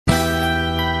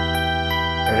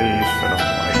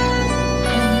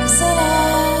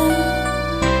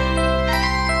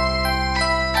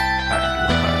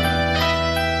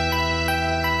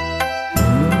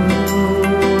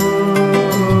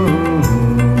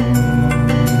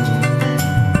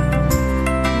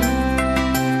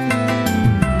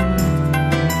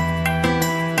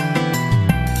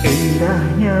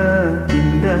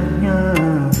Indahnya,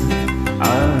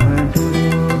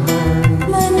 aduhai.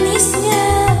 Manisnya,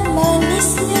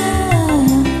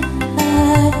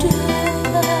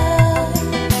 aduhai.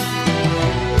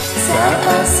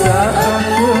 Saat-saat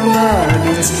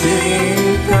memadu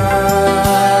cinta,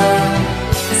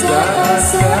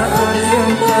 saat-saat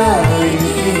yang paling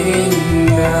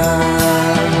indah.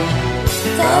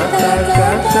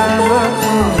 Kata-kata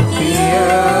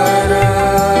mutiara,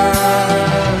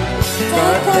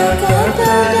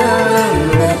 kata-kata dalam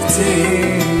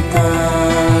bercinta.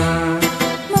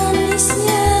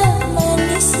 Manisnya,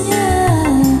 aduhai.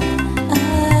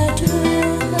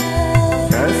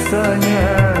 Rasanya,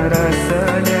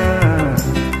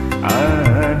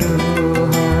 aduhai.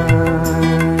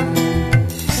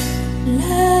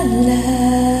 La la,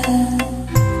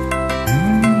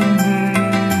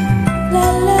 la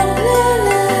la la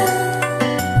la.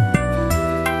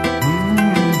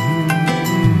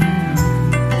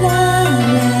 La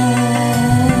la,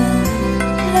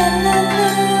 la la la.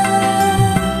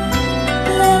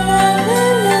 La la la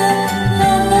la,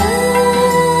 la la.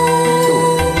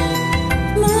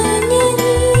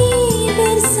 Menyanyi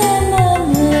bersama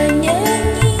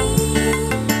menyanyi,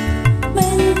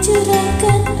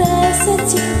 mencurahkan rasa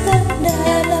cinta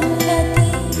dalam hati.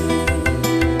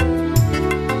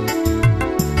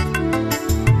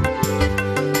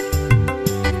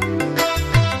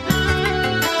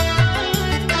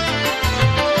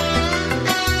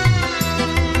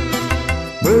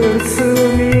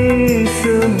 Bersemi,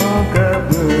 semoga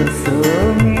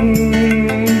bersemi,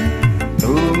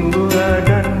 tumbuhlah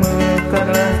dan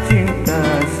mekarlah cinta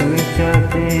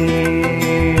sejati.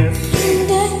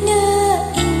 Indahnya,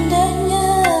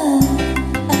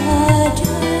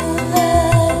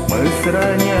 aduhai.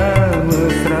 Mesranya,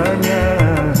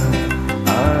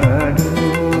 aduhai.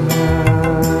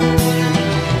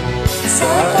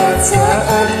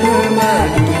 Saat-saat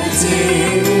memadu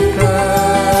cinta,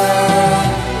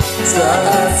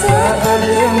 saat-saat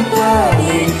yang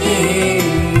paling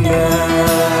indah.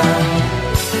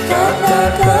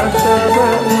 Kata-kata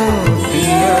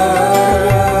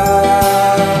mutiara,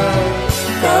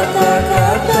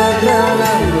 kata-kata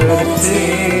dalam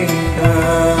bercinta.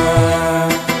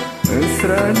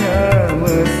 Mesranya,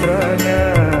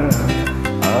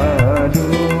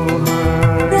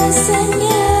 aduhai.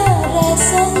 Rasanya,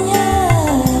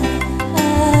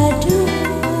 aduhai.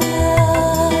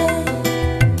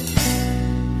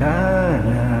 La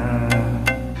la,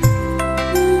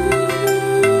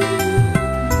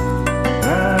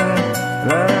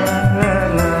 la la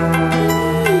la.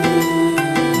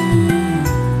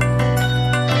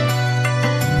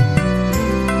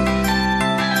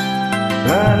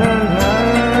 La la la.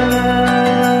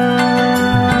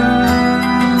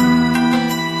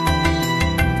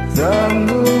 Sang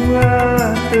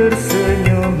bunga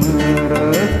tersenyum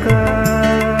mereka,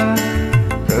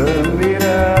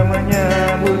 gembira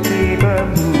menyambut tiba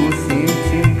musim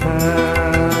cinta.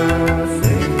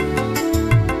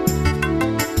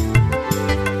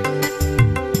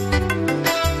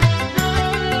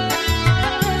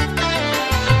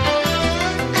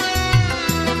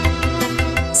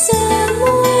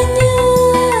 Semuanya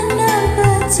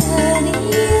nampak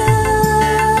ceria,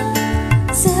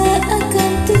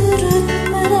 seakan turut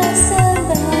merasa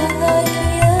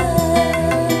bahagia.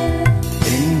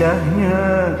 Indahnya,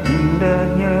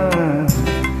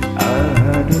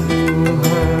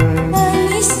 aduhai.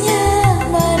 Manisnya,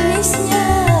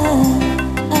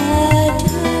 aduhai.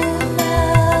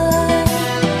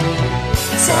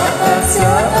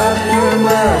 Saat-saat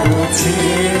memadu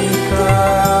cinta,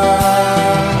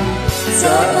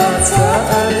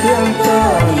 saat-saat yang